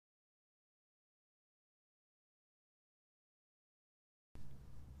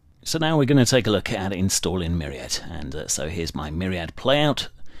So now we're going to take a look at installing Myriad, and so here's my Myriad Playout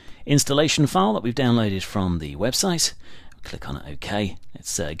installation file that we've downloaded from the website. Click on OK.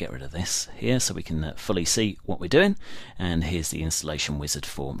 Let's get rid of this here so we can fully see what we're doing, and here's the installation wizard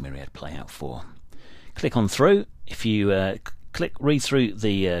for Myriad Playout 4. Click on through. If you read through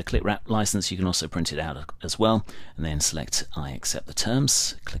the click wrap license, you can also print it out as well, and then select I accept the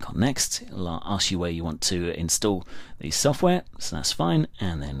terms. Click on next. It'll ask you where you want to install the software, so that's fine,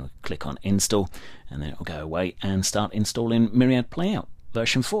 and then click on install, and then it will go away and start installing Myriad Playout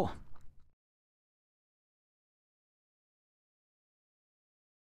version 4.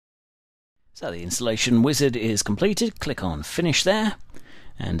 So the installation wizard is completed. Click on finish there,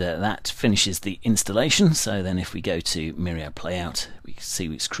 and that finishes the installation. So then if we go to Myriad Playout, we can see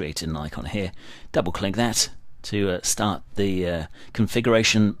it's created an icon here. Double click that to start the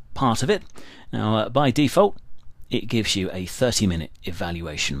configuration part of it. Now by default it gives you a 30-minute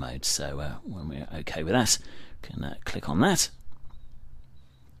evaluation mode, so when we're okay with that, we can click on that.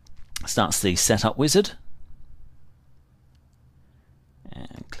 Starts the setup wizard,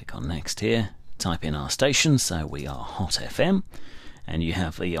 and click on next here. Type in our station, so we are Hot FM, and you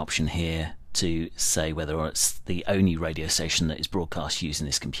have the option here to say whether it's the only radio station that is broadcast using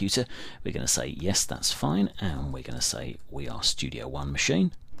this computer. We're going to say yes, that's fine, and we're going to say we are Studio One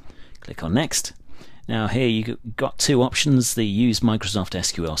machine. Click on next. Now here you've got two options: the use Microsoft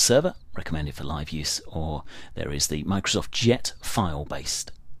SQL Server, recommended for live use, or there is the Microsoft Jet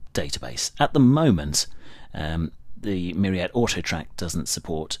file-based database. At the moment the Myriad AutoTrack doesn't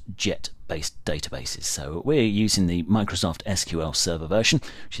support Jet-based databases, so we're using the Microsoft SQL Server version,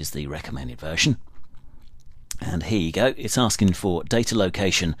 which is the recommended version. And here you go, it's asking for data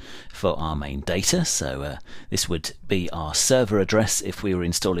location for our main data, so this would be our server address if we were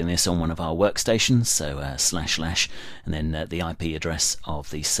installing this on one of our workstations, so // and then the IP address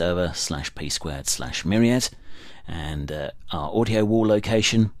of the server /p²/myriad. And our audio wall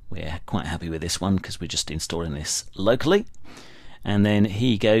location, we're quite happy with this one because we're just installing this locally. And then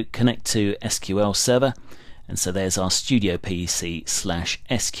here you go, connect to SQL Server, and so there's our Studio PC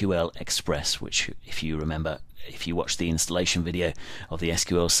 /SQL Express, which, if you remember, if you watched the installation video of the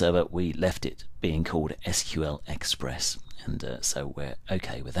SQL Server, we left it being called SQL Express, and so we're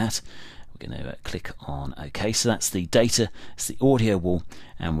okay with that. We're going to click on OK. So that's the data, it's the audio wall,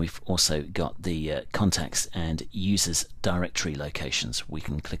 and we've also got the contacts and users directory locations. We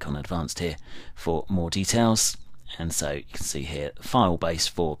can click on advanced here for more details, and so you can see here file base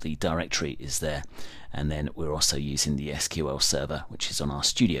for the directory is there, and then we're also using the SQL Server, which is on our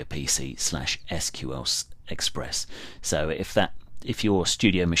Studio PC /SQL Express. So if your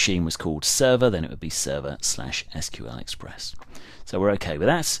studio machine was called server, then it would be server /SQL Express. So we're okay with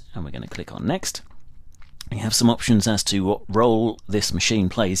that, and we're going to click on next. We have some options as to what role this machine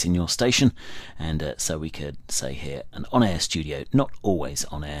plays in your station, and so we could say here an on-air studio, not always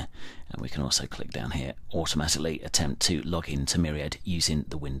on air, and we can also click down here automatically attempt to log in to Myriad using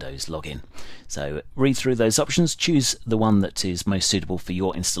the Windows login. So read through those options, choose the one that is most suitable for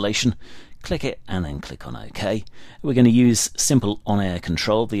your installation, click it, and then click on OK. We're going to use simple on-air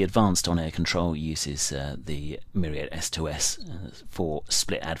control. The advanced on-air control uses the Myriad S2S for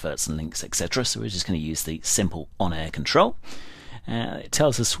split adverts and links, etc. So we're just going to use the simple on-air control. It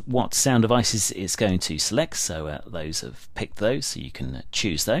tells us what sound devices it's going to select, so those have picked those, so you can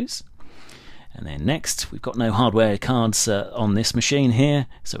choose those. And then next, we've got no hardware cards on this machine here,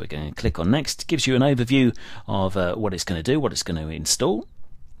 so we're going to click on next. It gives you an overview of what it's going to do, what it's going to install.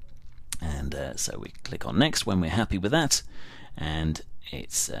 And so we click on next when we're happy with that, and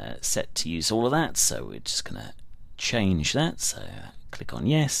it's set to use all of that, so we're just going to change that. So click on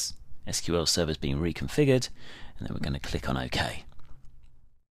yes, SQL Server's being reconfigured, and then we're going to click on OK.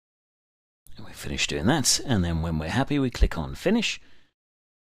 And we finish doing that, and then when we're happy we click on finish.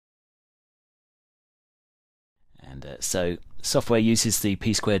 And so software uses the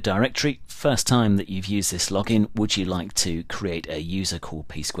p² directory. First time that you've used this login, would you like to create a user called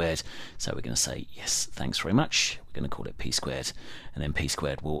p²? So we're going to say yes, thanks very much. We're going to call it p², and then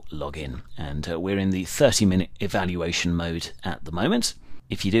p² will log in. And we're in the 30-minute evaluation mode at the moment.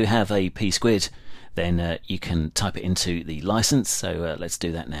 If you do have a p², then you can type it into the license. So let's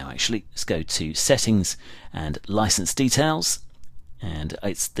do that now actually. Let's go to settings and license details. And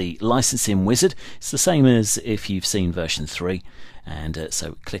it's the licensing wizard. It's the same as if you've seen version 3, and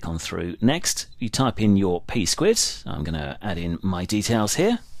so click on through next. You type in your p². I'm going to add in my details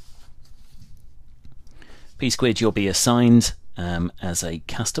here. p², you'll be assigned as a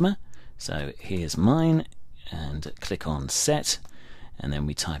customer, so here's mine, and click on set, and then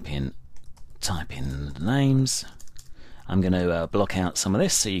we type in the names. I'm going to block out some of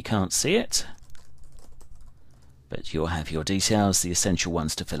this so you can't see it. But you'll have your details. The essential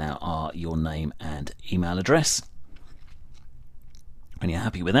ones to fill out are your name and email address. When you're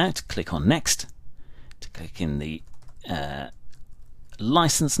happy with that, click on Next to click in the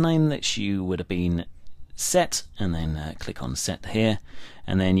license name that you would have been set, and then click on Set here.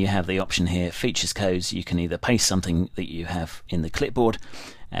 And then you have the option here, Features Codes. You can either paste something that you have in the clipboard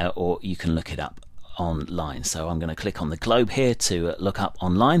or you can look it up online. So I'm going to click on the globe here to look up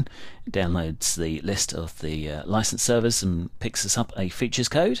online. It downloads the list of the license servers and picks us up a features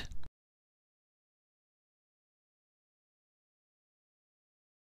code.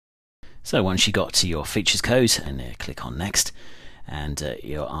 So once you got to your features code, and click on Next, and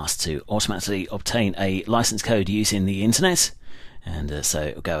you're asked to automatically obtain a license code using the internet. And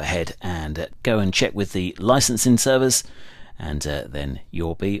so go ahead and go and check with the licensing servers, and then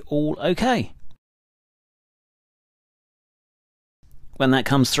you'll be all okay. When that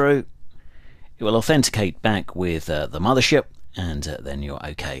comes through, it will authenticate back with the mothership, and then you're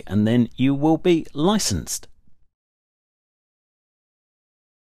okay, and then you will be licensed.